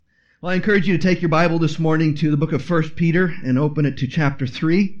Well, I encourage you to take your Bible this morning to the book of 1 Peter and open it to chapter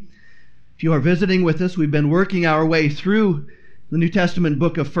 3. If you are visiting with us, we've been working our way through the New Testament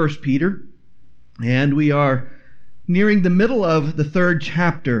book of 1 Peter, and we are nearing the middle of the third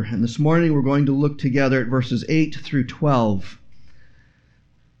chapter. And this morning we're going to look together at verses 8 through 12.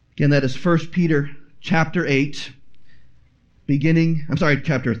 Again, that is 1 Peter chapter 8,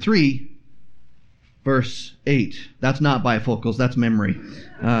 chapter 3, verse 8. That's not bifocals, that's memory.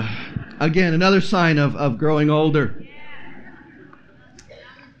 Again, another sign of growing older.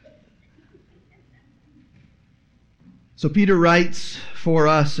 So Peter writes for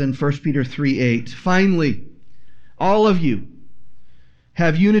us in 1 Peter 3:8, "Finally, all of you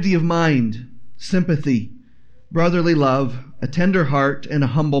have unity of mind, sympathy, brotherly love, a tender heart, and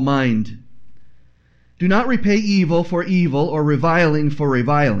a humble mind. Do not repay evil for evil or reviling for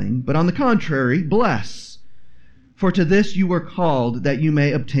reviling, but on the contrary, bless. For to this you were called, that you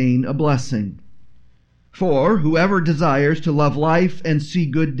may obtain a blessing. For whoever desires to love life and see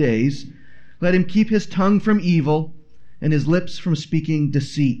good days, let him keep his tongue from evil and his lips from speaking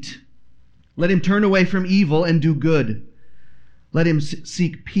deceit. Let him turn away from evil and do good. Let him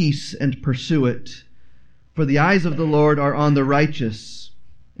seek peace and pursue it. For the eyes of the Lord are on the righteous,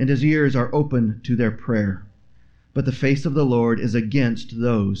 and his ears are open to their prayer. But the face of the Lord is against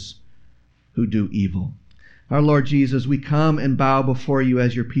those who do evil." Our Lord Jesus, we come and bow before you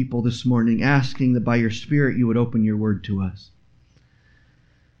as your people this morning, asking that by your Spirit you would open your word to us.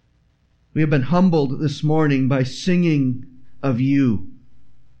 We have been humbled this morning by singing of you,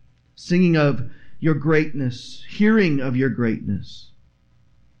 singing of your greatness, hearing of your greatness,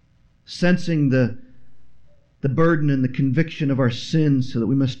 sensing the burden and the conviction of our sins so that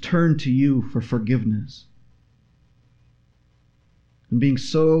we must turn to you for forgiveness, and being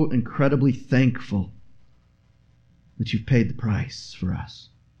so incredibly thankful that you've paid the price for us.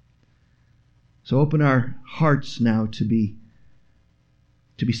 So open our hearts now to be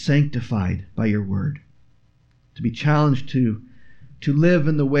sanctified by your word, to be challenged to live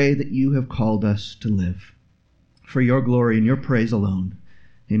in the way that you have called us to live, for your glory and your praise alone.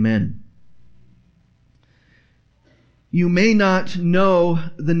 Amen. You may not know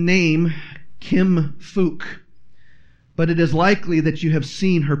the name Kim Phuc, but it is likely that you have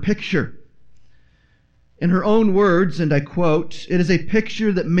seen her picture. In her own words, and I quote, "It is a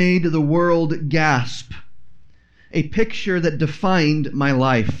picture that made the world gasp, a picture that defined my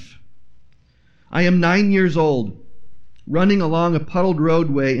life. I am 9 years old, running along a puddled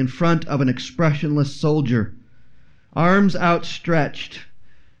roadway in front of an expressionless soldier, arms outstretched,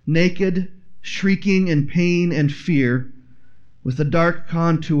 naked, shrieking in pain and fear, with the dark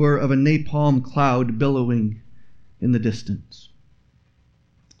contour of a napalm cloud billowing in the distance."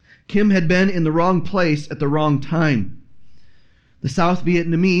 Kim had been in the wrong place at the wrong time. The South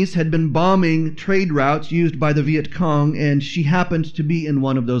Vietnamese had been bombing trade routes used by the Viet Cong, and she happened to be in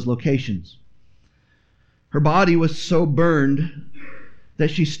one of those locations. Her body was so burned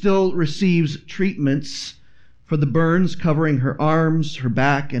that she still receives treatments for the burns covering her arms, her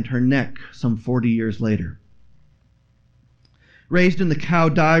back, and her neck some 40 years later. Raised in the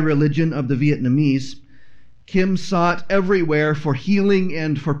Cao Dai religion of the Vietnamese, Kim sought everywhere for healing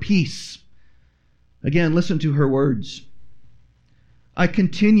and for peace. Again, listen to her words. "I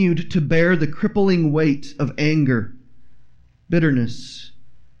continued to bear the crippling weight of anger, bitterness,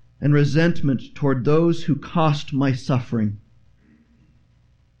 and resentment toward those who caused my suffering.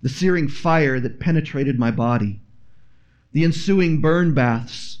 The searing fire that penetrated my body, the ensuing burn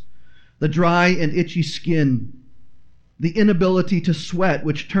baths, the dry and itchy skin, the inability to sweat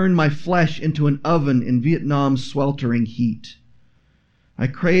which turned my flesh into an oven in Vietnam's sweltering heat. I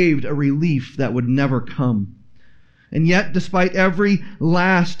craved a relief that would never come. And yet, despite every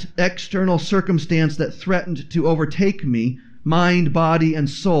last external circumstance that threatened to overtake me, mind, body, and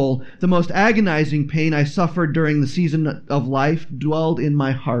soul, the most agonizing pain I suffered during the season of life dwelled in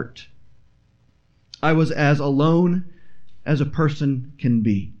my heart. I was as alone as a person can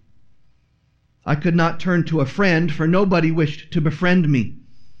be. I could not turn to a friend, for nobody wished to befriend me.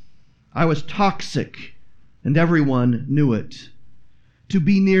 I was toxic, and everyone knew it. To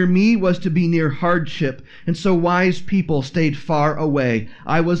be near me was to be near hardship, and so wise people stayed far away.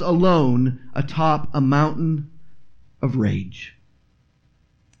 I was alone atop a mountain of rage."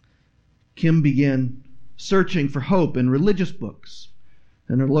 Kim began searching for hope in religious books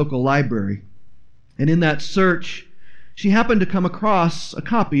in her local library. And in that search, she happened to come across a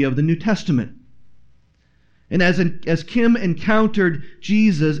copy of the New Testament. And as Kim encountered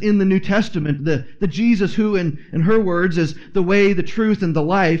Jesus in the New Testament, the Jesus who, in her words, is the way, the truth, and the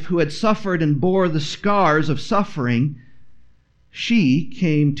life, who had suffered and bore the scars of suffering, she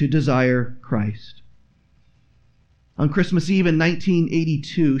came to desire Christ. On Christmas Eve in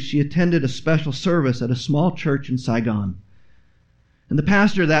 1982, she attended a special service at a small church in Saigon. And the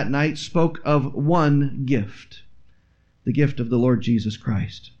pastor that night spoke of one gift, the gift of the Lord Jesus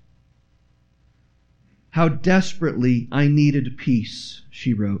Christ. How desperately I needed peace,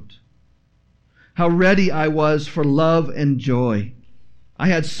 she wrote. How ready I was for love and joy. I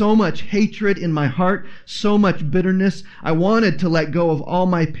had so much hatred in my heart, so much bitterness. I wanted to let go of all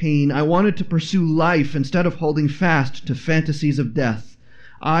my pain. I wanted to pursue life instead of holding fast to fantasies of death.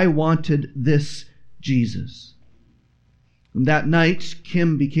 I wanted this Jesus. And that night,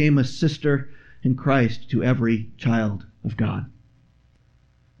 Kim became a sister in Christ to every child of God.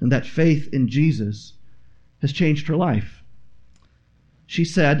 And that faith in Jesus has changed her life. She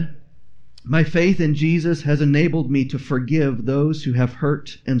said, "My faith in Jesus has enabled me to forgive those who have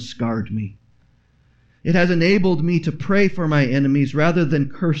hurt and scarred me. It has enabled me to pray for my enemies rather than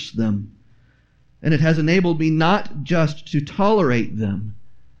curse them. And it has enabled me not just to tolerate them,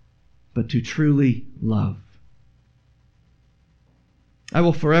 but to truly love." I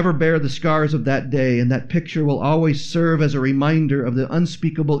will forever bear the scars of that day, and that picture will always serve as a reminder of the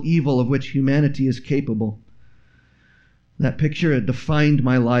unspeakable evil of which humanity is capable. That picture had defined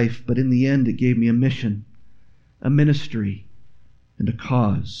my life, but in the end it gave me a mission, a ministry, and a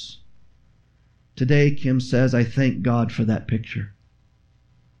cause. Today, Kim says, I thank God for that picture.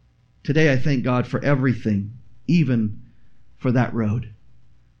 Today I thank God for everything, even for that road,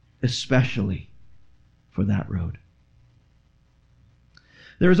 especially for that road.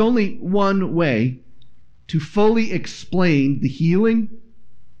 There is only one way to fully explain the healing,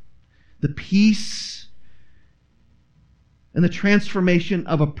 the peace, and the transformation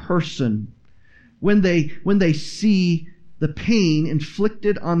of a person when they see the pain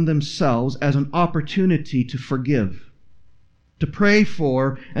inflicted on themselves as an opportunity to forgive, to pray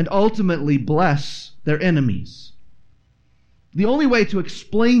for, and ultimately bless their enemies. The only way to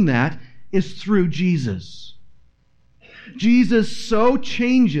explain that is through Jesus. Jesus so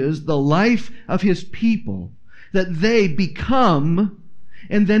changes the life of his people that they become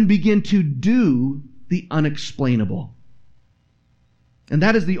and then begin to do the unexplainable. And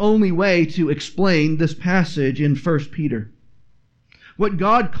that is the only way to explain this passage in 1 Peter. What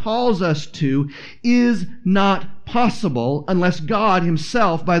God calls us to is not possible unless God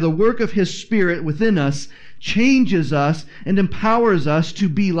himself, by the work of his Spirit within us, changes us and empowers us to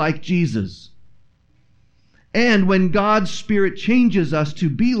be like Jesus. And when God's Spirit changes us to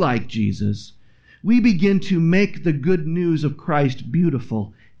be like Jesus, we begin to make the good news of Christ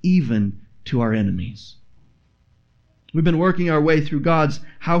beautiful even to our enemies. We've been working our way through God's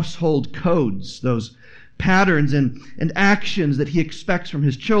household codes, those patterns and actions that he expects from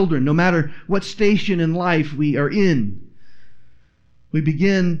his children, no matter what station in life we are in. We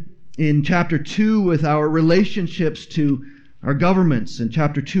begin in chapter 2 with our relationships to our governments, in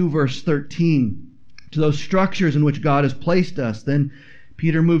chapter 2, verse 13, to those structures in which God has placed us. Then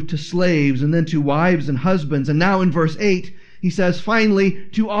Peter moved to slaves, and then to wives and husbands. And now in verse 8, he says, finally,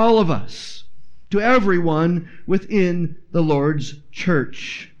 to all of us, to everyone within the Lord's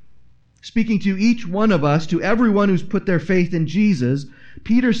church. Speaking to each one of us, to everyone who's put their faith in Jesus,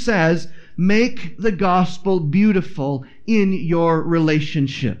 Peter says, make the gospel beautiful in your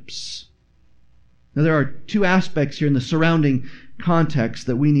relationships. Now there are two aspects here in the surrounding context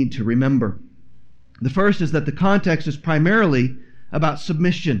that we need to remember. The first is that the context is primarily about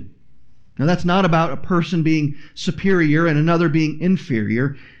submission. Now that's not about a person being superior and another being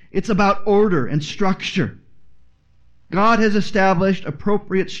inferior. It's about order and structure. God has established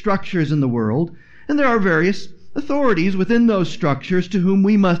appropriate structures in the world, and there are various authorities within those structures to whom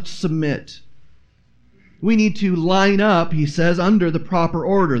we must submit. We need to line up, he says, under the proper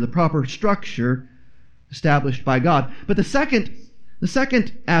order, the proper structure established by God. But the second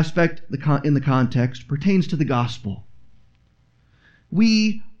aspect in the context pertains to the gospel.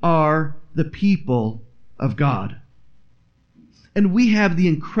 We are the people of God. And we have the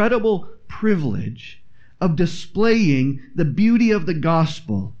incredible privilege of displaying the beauty of the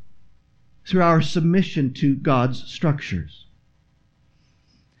gospel through our submission to God's structures.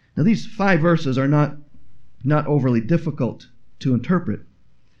 Now these 5 verses are not overly difficult to interpret,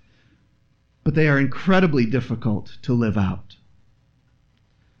 but they are incredibly difficult to live out.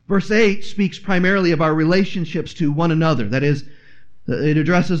 Verse 8 speaks primarily of our relationships to one another. That is, it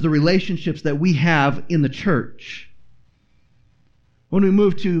addresses the relationships that we have in the church. When we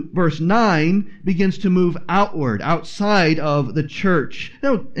move to verse 9, it begins to move outward, outside of the church.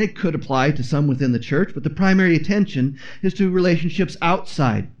 Now, it could apply to some within the church, but the primary attention is to relationships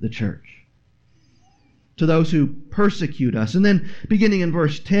outside the church. to those who persecute us. And then beginning in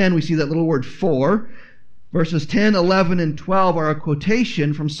verse 10, we see that little word for. Verses 10, 11, and 12 are a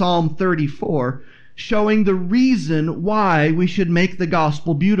quotation from Psalm 34, showing the reason why we should make the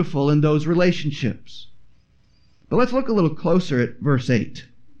gospel beautiful in those relationships. But let's look a little closer at verse 8.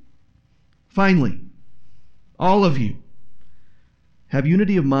 Finally, all of you have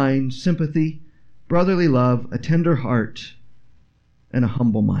unity of mind, sympathy, brotherly love, a tender heart, and a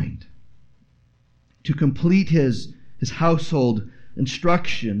humble mind. To complete his household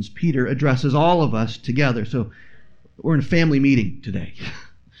instructions, Peter addresses all of us together. So we're in a family meeting today.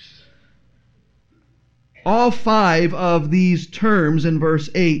 All 5 of these terms in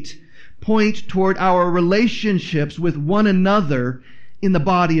verse 8 point toward our relationships with one another in the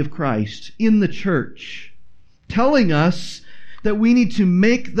body of Christ, in the church, telling us that we need to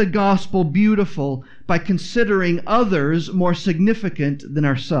make the gospel beautiful by considering others more significant than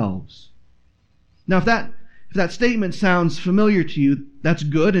ourselves. Now, if that statement sounds familiar to you, that's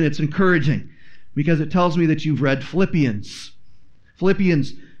good and it's encouraging, because it tells me that you've read Philippians.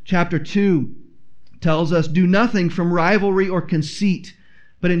 Philippians chapter 2 tells us, "Do nothing from rivalry or conceit,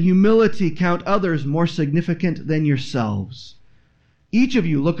 but in humility count others more significant than yourselves. Each of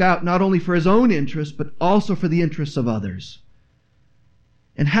you look out not only for his own interests, but also for the interests of others."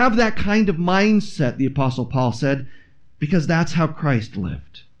 And have that kind of mindset, the Apostle Paul said, because that's how Christ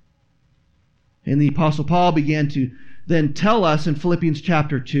lived. And the Apostle Paul began to then tell us in Philippians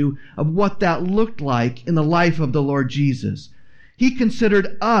chapter 2 of what that looked like in the life of the Lord Jesus. He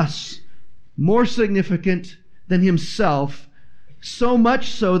considered us more significant than himself, so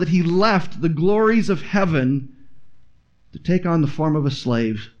much so that he left the glories of heaven to take on the form of a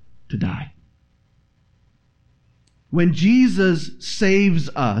slave to die. When Jesus saves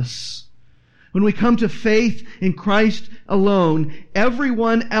us, when we come to faith in Christ alone,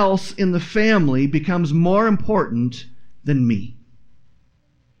 everyone else in the family becomes more important than me.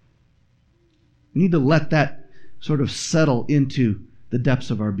 We need to let that sort of settle into the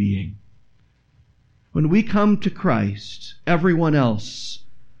depths of our being. When we come to Christ, everyone else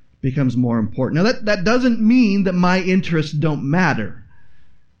becomes more important. Now, that doesn't mean that my interests don't matter.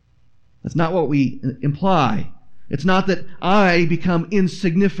 That's not what we imply. It's not that I become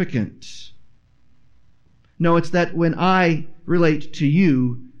insignificant. No, it's that when I relate to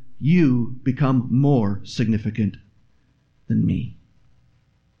you, you become more significant than me.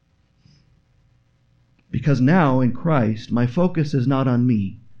 Because now in Christ, my focus is not on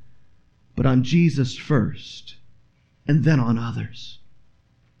me, but on Jesus first, and then on others.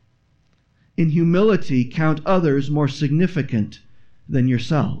 In humility, count others more significant than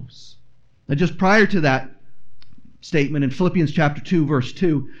yourselves. Now, just prior to that statement in Philippians chapter 2, verse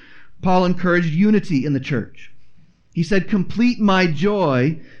 2, Paul encouraged unity in the church. He said, "Complete my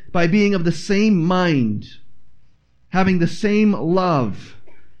joy by being of the same mind, having the same love,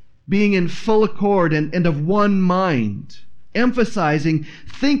 being in full accord and of one mind," emphasizing,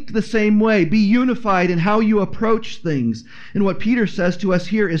 think the same way, be unified in how you approach things. And what Peter says to us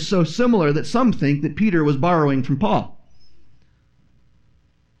here is so similar that some think that Peter was borrowing from Paul.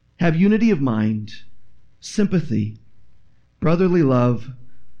 Have unity of mind, sympathy, brotherly love,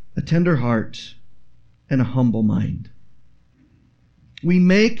 a tender heart, and a humble mind. We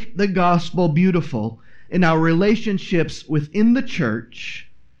make the gospel beautiful in our relationships within the church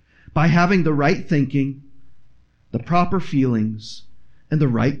by having the right thinking, the proper feelings, and the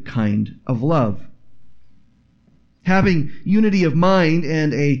right kind of love. Having unity of mind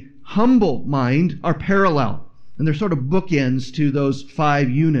and a humble mind are parallel, and they're sort of bookends to those 5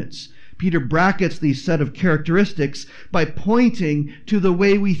 units. Peter brackets these set of characteristics by pointing to the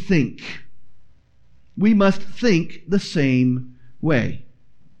way we think. We must think the same way.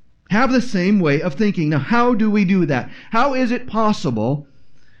 Have the same way of thinking. Now, how do we do that? How is it possible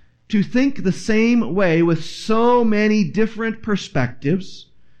to think the same way with so many different perspectives,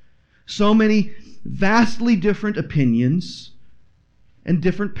 so many vastly different opinions, and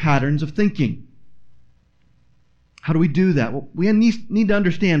different patterns of thinking? How do we do that? Well, we need to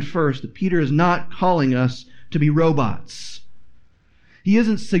understand first that Peter is not calling us to be robots. He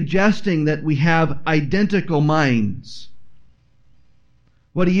isn't suggesting that we have identical minds.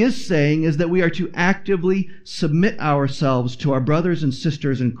 What he is saying is that we are to actively submit ourselves to our brothers and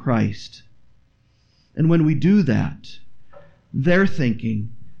sisters in Christ. And when we do that, their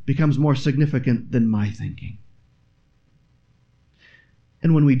thinking becomes more significant than my thinking.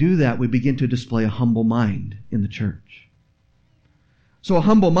 And when we do that, we begin to display a humble mind in the church. So a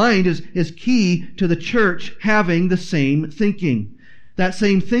humble mind is key to the church having the same thinking. That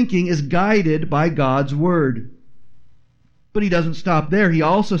same thinking is guided by God's Word. But he doesn't stop there. He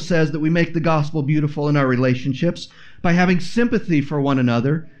also says that we make the gospel beautiful in our relationships by having sympathy for one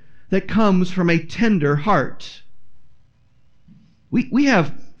another that comes from a tender heart. We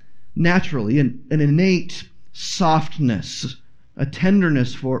have naturally an innate softness, a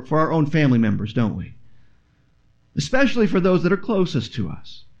tenderness for our own family members, don't we? Especially for those that are closest to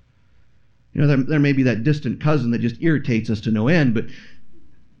us. You know, there may be that distant cousin that just irritates us to no end, but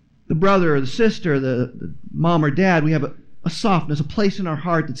the brother or the sister, the mom or dad, we have a softness, a place in our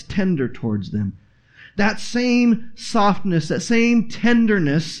heart that's tender towards them. That same softness, that same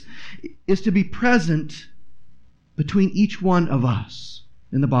tenderness is to be present between each one of us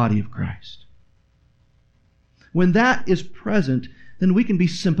in the body of Christ. When that is present, then we can be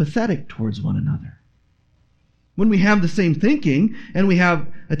sympathetic towards one another. When we have the same thinking and we have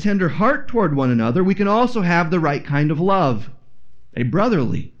a tender heart toward one another, we can also have the right kind of love, a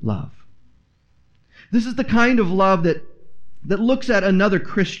brotherly love. This is the kind of love that looks at another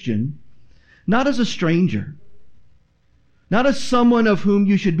Christian not as a stranger, not as someone of whom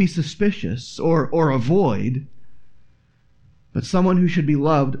you should be suspicious or avoid, but someone who should be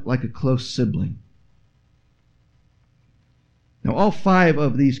loved like a close sibling. Now, all 5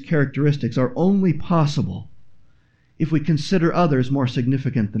 of these characteristics are only possible if we consider others more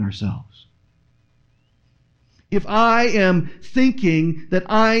significant than ourselves. If I am thinking that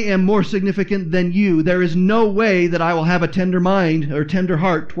I am more significant than you, there is no way that I will have a tender mind or tender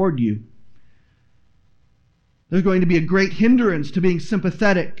heart toward you. There's going to be a great hindrance to being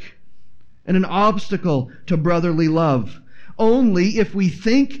sympathetic and an obstacle to brotherly love. Only if we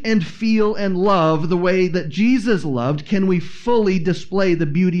think and feel and love the way that Jesus loved can we fully display the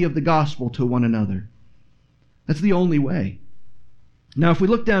beauty of the gospel to one another. That's the only way. Now, if we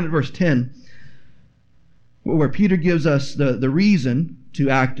look down at verse 10, where Peter gives us the reason to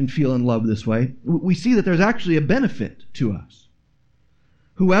act and feel and love this way, we see that there's actually a benefit to us.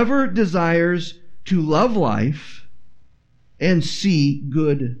 Whoever desires to love life and see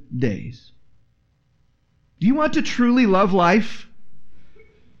good days. Do you want to truly love life?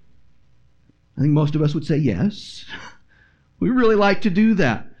 I think most of us would say yes. We really like to do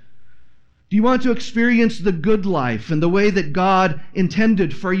that. Do you want to experience the good life and the way that God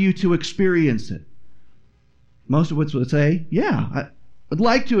intended for you to experience it? Most of us would say, yeah, I would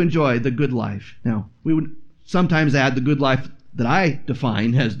like to enjoy the good life. Now, we would sometimes add the good life that I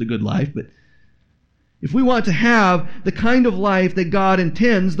define as the good life, but if we want to have the kind of life that God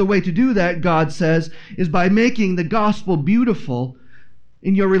intends, the way to do that, God says, is by making the gospel beautiful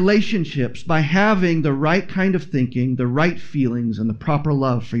in your relationships, by having the right kind of thinking, the right feelings, and the proper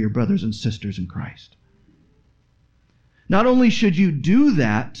love for your brothers and sisters in Christ. Not only should you do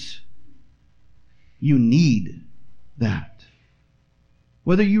that, you need that.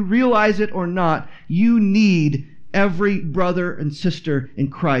 Whether you realize it or not, you need every brother and sister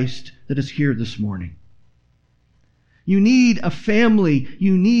in Christ that is here this morning. You need a family.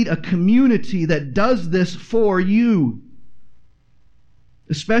 You need a community that does this for you.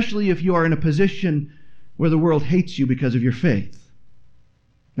 Especially if you are in a position where the world hates you because of your faith.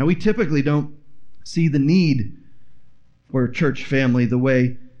 Now, we typically don't see the need for a church family the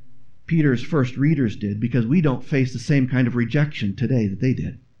way Peter's first readers did, because we don't face the same kind of rejection today that they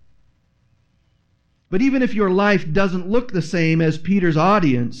did. But even if your life doesn't look the same as Peter's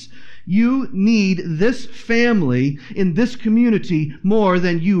audience, you need this family in this community more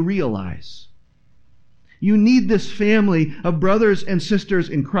than you realize. You need this family of brothers and sisters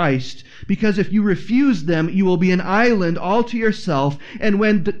in Christ, because if you refuse them, you will be an island all to yourself, and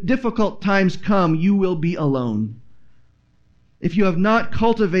when difficult times come, you will be alone. If you have not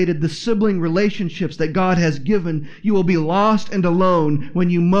cultivated the sibling relationships that God has given, you will be lost and alone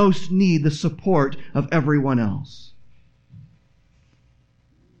when you most need the support of everyone else.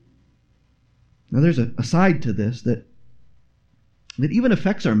 Now, there's a side to this that even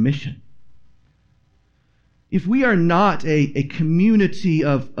affects our mission. If we are not a community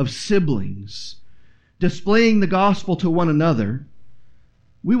of siblings displaying the gospel to one another,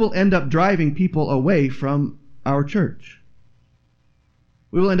 we will end up driving people away from our church.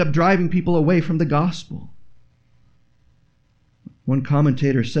 We will end up driving people away from the gospel. One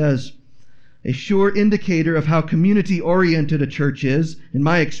commentator says, a sure indicator of how community-oriented a church is, in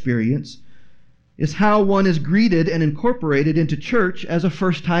my experience, is how one is greeted and incorporated into church as a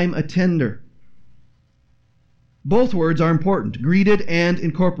first-time attender. Both words are important, greeted and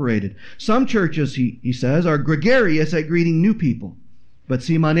incorporated. Some churches, he says, are gregarious at greeting new people, but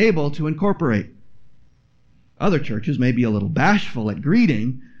seem unable to incorporate. Other churches may be a little bashful at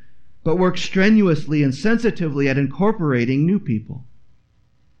greeting, but work strenuously and sensitively at incorporating new people.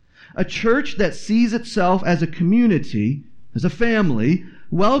 A church that sees itself as a community as a family,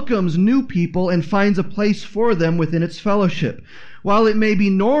 welcomes new people and finds a place for them within its fellowship. While it may be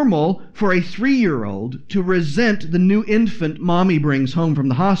normal for a 3-year-old to resent the new infant mommy brings home from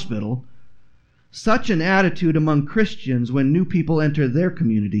the hospital, such an attitude among Christians when new people enter their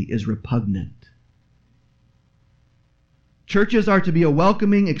community is repugnant. Churches are to be a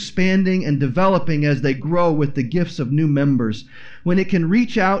welcoming, expanding, and developing as they grow with the gifts of new members. When it can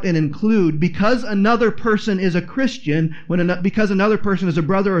reach out and include, because another person is a Christian, because another person is a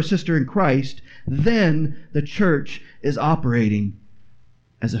brother or sister in Christ, then the church is operating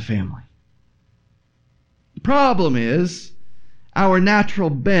as a family. The problem is, our natural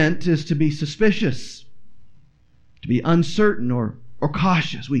bent is to be suspicious, to be uncertain or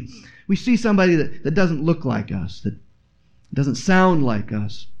cautious. We see somebody that doesn't look like us, that doesn't sound like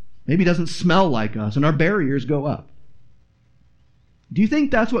us, maybe doesn't smell like us, and our barriers go up. Do you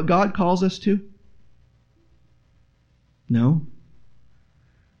think that's what God calls us to? No.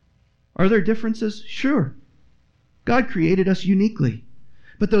 Are there differences? Sure. God created us uniquely.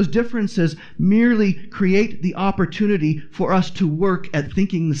 But those differences merely create the opportunity for us to work at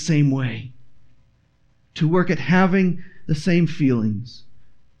thinking the same way, to work at having the same feelings,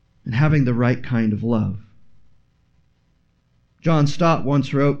 and having the right kind of love. John Stott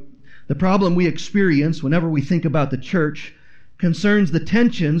once wrote, "The problem we experience whenever we think about the church concerns the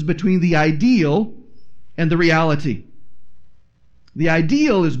tensions between the ideal and the reality. The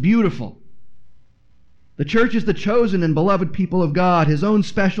ideal is beautiful. The church is the chosen and beloved people of God, His own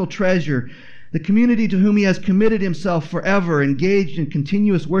special treasure, the community to whom He has committed Himself forever, engaged in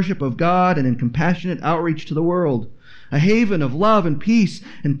continuous worship of God and in compassionate outreach to the world. A haven of love and peace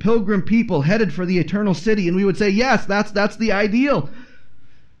and pilgrim people headed for the eternal city." And we would say, yes, that's the ideal.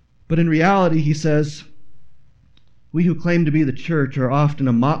 But in reality, he says, we who claim to be the church are often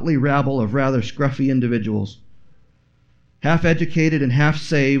a motley rabble of rather scruffy individuals, half-educated and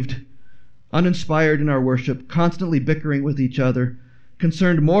half-saved, uninspired in our worship, constantly bickering with each other,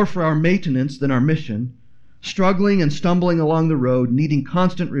 concerned more for our maintenance than our mission, struggling and stumbling along the road, needing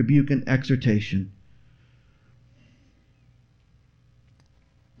constant rebuke and exhortation.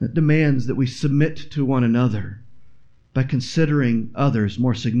 That demands that we submit to one another by considering others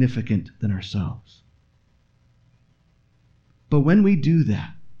more significant than ourselves. But when we do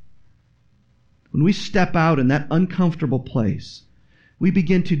that, when we step out in that uncomfortable place, we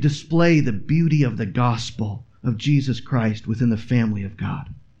begin to display the beauty of the gospel of Jesus Christ within the family of God.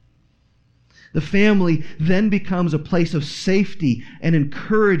 The family then becomes a place of safety and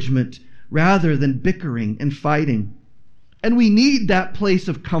encouragement rather than bickering and fighting. And we need that place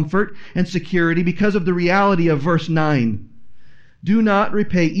of comfort and security because of the reality of verse 9. Do not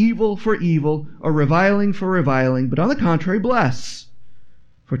repay evil for evil or reviling for reviling, but on the contrary bless.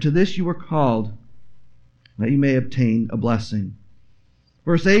 For to this you were called, that you may obtain a blessing.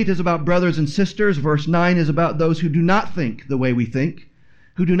 Verse 8 is about brothers and sisters. Verse 9 is about those who do not think the way we think,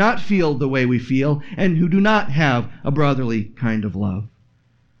 who do not feel the way we feel, and who do not have a brotherly kind of love.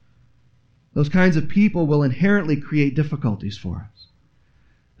 Those kinds of people will inherently create difficulties for us.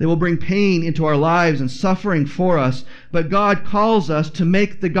 They will bring pain into our lives and suffering for us, but God calls us to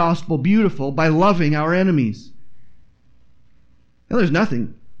make the gospel beautiful by loving our enemies. Now, there's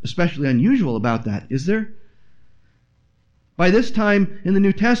nothing especially unusual about that, is there? By this time in the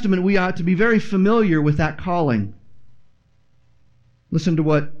New Testament, we ought to be very familiar with that calling. Listen to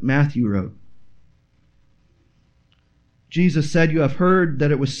what Matthew wrote. Jesus said, "You have heard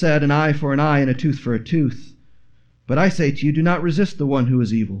that it was said, an eye for an eye and a tooth for a tooth. But I say to you, do not resist the one who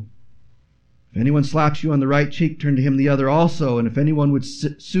is evil. If anyone slaps you on the right cheek, turn to him the other also. And if anyone would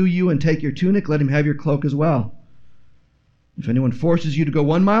sue you and take your tunic, let him have your cloak as well. If anyone forces you to go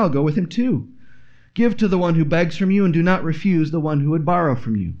 1 mile, go with him 2. Give to the one who begs from you, and do not refuse the one who would borrow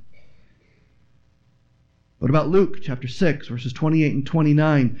from you." What about Luke chapter 6, verses 28 and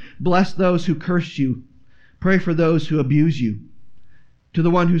 29? Bless those who curse you. Pray for those who abuse you. To the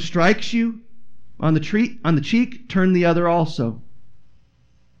one who strikes you on the cheek, turn the other also.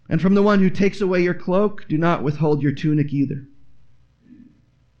 And from the one who takes away your cloak, do not withhold your tunic either.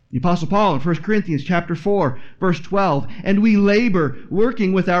 The Apostle Paul in 1 Corinthians chapter 4, verse 12, "And we labor,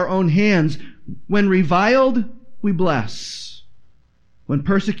 working with our own hands. When reviled, we bless. When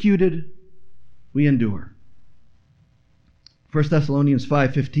persecuted, we endure." 1 Thessalonians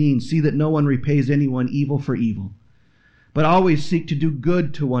 5:15, "See that no one repays anyone evil for evil, but always seek to do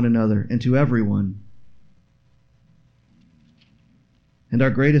good to one another and to everyone." And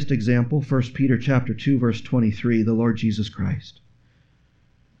our greatest example, 1 Peter chapter 2, verse 23, the Lord Jesus Christ.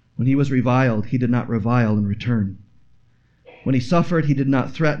 When he was reviled, he did not revile in return. When he suffered, he did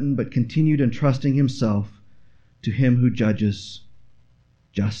not threaten, but continued entrusting himself to him who judges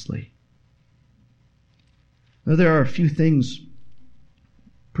justly. Now, there are a few things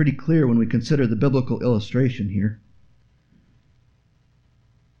pretty clear when we consider the biblical illustration here.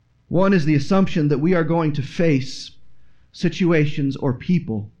 One is the assumption that we are going to face situations or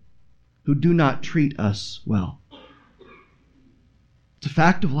people who do not treat us well. It's a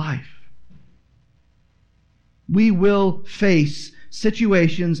fact of life. We will face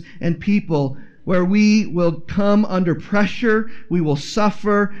situations and people where we will come under pressure, we will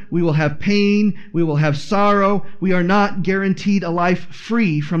suffer, we will have pain, we will have sorrow. We are not guaranteed a life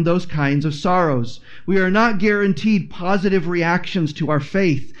free from those kinds of sorrows. We are not guaranteed positive reactions to our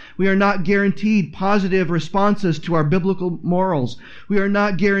faith. We are not guaranteed positive responses to our biblical morals. We are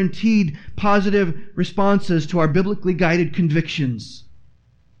not guaranteed positive responses to our biblically guided convictions.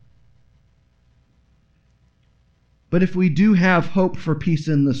 But if we do have hope for peace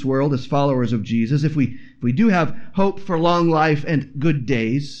in this world as followers of Jesus, if we do have hope for long life and good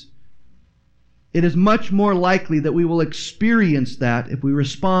days, it is much more likely that we will experience that if we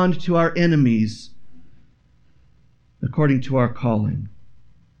respond to our enemies according to our calling.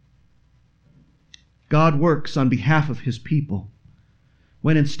 God works on behalf of his people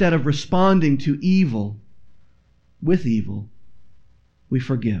when instead of responding to evil with evil, we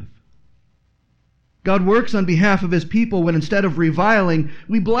forgive. God works on behalf of his people when instead of reviling,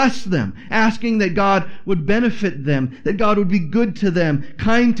 we bless them, asking that God would benefit them, that God would be good to them,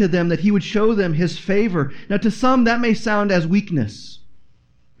 kind to them, that he would show them his favor. Now, to some, that may sound as weakness.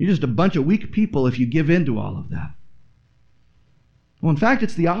 You're just a bunch of weak people if you give in to all of that. Well, in fact,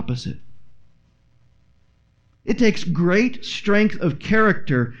 it's the opposite. It takes great strength of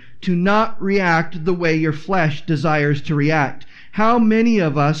character to not react the way your flesh desires to react. How many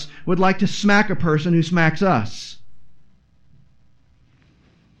of us would like to smack a person who smacks us?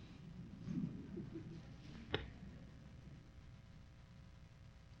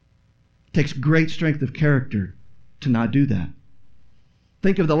 It takes great strength of character to not do that.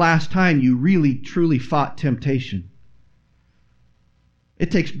 Think of the last time you really, truly fought temptation.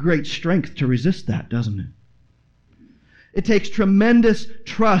 It takes great strength to resist that, doesn't it? It takes tremendous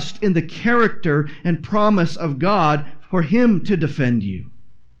trust in the character and promise of God for him to defend you.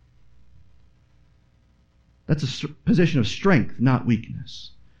 That's a position of strength, not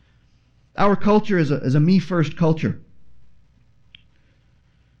weakness. Our culture is a me-first culture.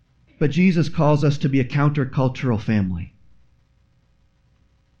 But Jesus calls us to be a countercultural family.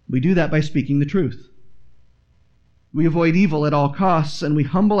 We do that by speaking the truth. We avoid evil at all costs, and we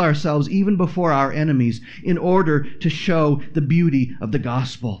humble ourselves even before our enemies in order to show the beauty of the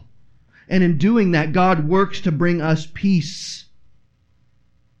gospel. And in doing that, God works to bring us peace.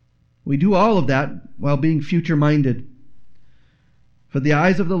 We do all of that while being future-minded. For the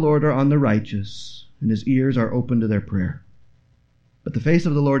eyes of the Lord are on the righteous, and his ears are open to their prayer. But the face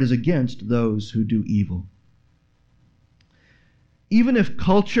of the Lord is against those who do evil. Even if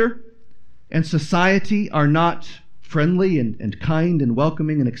culture and society are not friendly and kind and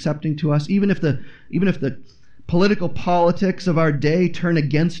welcoming and accepting to us, even if the political politics of our day turn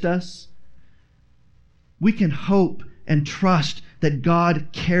against us, we can hope and trust that God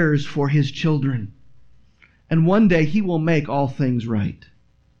cares for his children. And one day he will make all things right.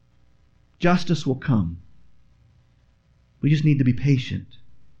 Justice will come. We just need to be patient.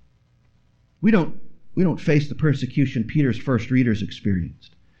 We don't face the persecution Peter's first readers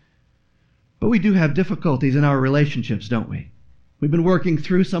experienced. But we do have difficulties in our relationships, don't we? We've been working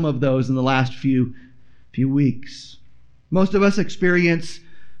through some of those in the last few weeks. Most of us experience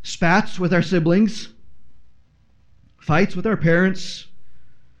spats with our siblings, fights with our parents,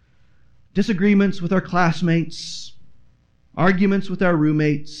 disagreements with our classmates, arguments with our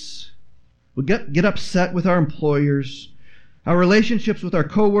roommates. We get upset with our employers. Our relationships with our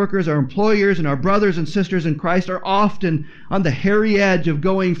coworkers, our employers, and our brothers and sisters in Christ are often on the hairy edge of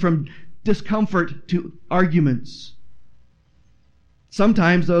going from discomfort to arguments.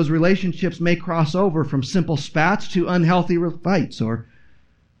 Sometimes those relationships may cross over from simple spats to unhealthy fights, or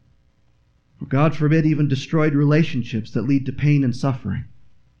God forbid, even destroyed relationships that lead to pain and suffering.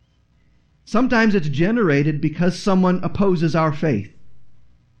 Sometimes it's generated because someone opposes our faith.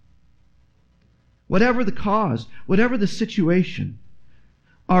 Whatever the cause, whatever the situation,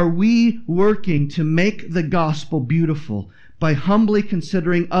 are we working to make the gospel beautiful by humbly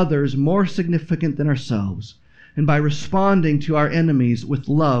considering others more significant than ourselves and by responding to our enemies with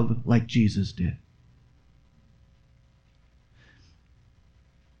love like Jesus did?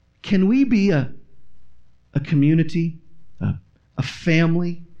 Can we be a community, a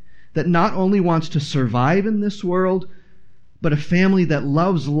family that not only wants to survive in this world, but a family that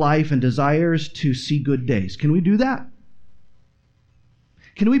loves life and desires to see good days. Can we do that?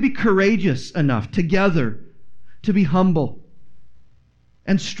 Can we be courageous enough together to be humble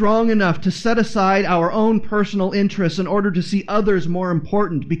and strong enough to set aside our own personal interests in order to see others more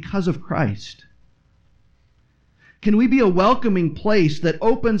important because of Christ? Can we be a welcoming place that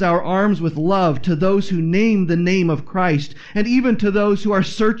opens our arms with love to those who name the name of Christ and even to those who are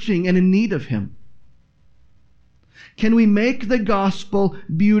searching and in need of Him? Can we make the gospel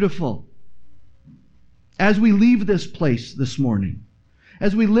beautiful as we leave this place this morning?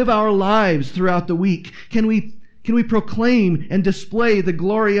 As we live our lives throughout the week, can we proclaim and display the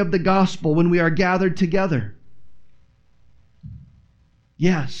glory of the gospel when we are gathered together?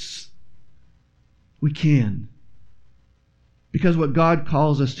 Yes, we can. Because what God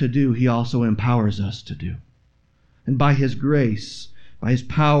calls us to do, He also empowers us to do. And by His grace, by His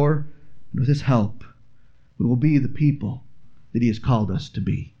power, and with His help, we will be the people that He has called us to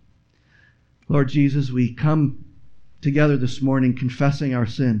be. Lord Jesus, we come together this morning confessing our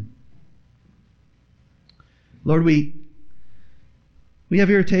sin. Lord, we have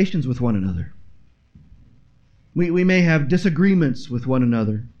irritations with one another. We may have disagreements with one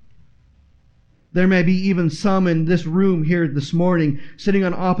another. There may be even some in this room here this morning sitting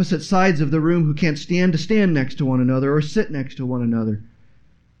on opposite sides of the room who can't stand to stand next to one another or sit next to one another.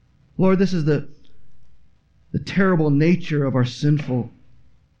 Lord, this is the terrible nature of our sinful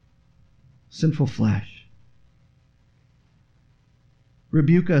flesh.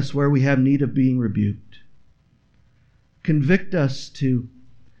 Rebuke us where we have need of being rebuked. Convict us to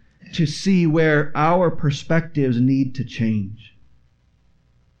see where our perspectives need to change.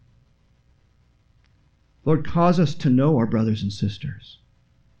 Lord, cause us to know our brothers and sisters.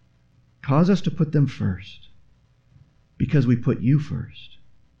 Cause us to put them first because we put You first.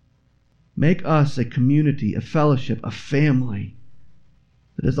 Make us a community, a fellowship, a family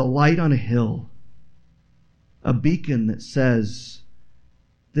that is a light on a hill, a beacon that says,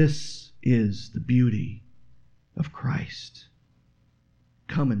 this is the beauty of Christ.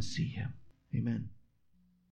 Come and see Him. Amen.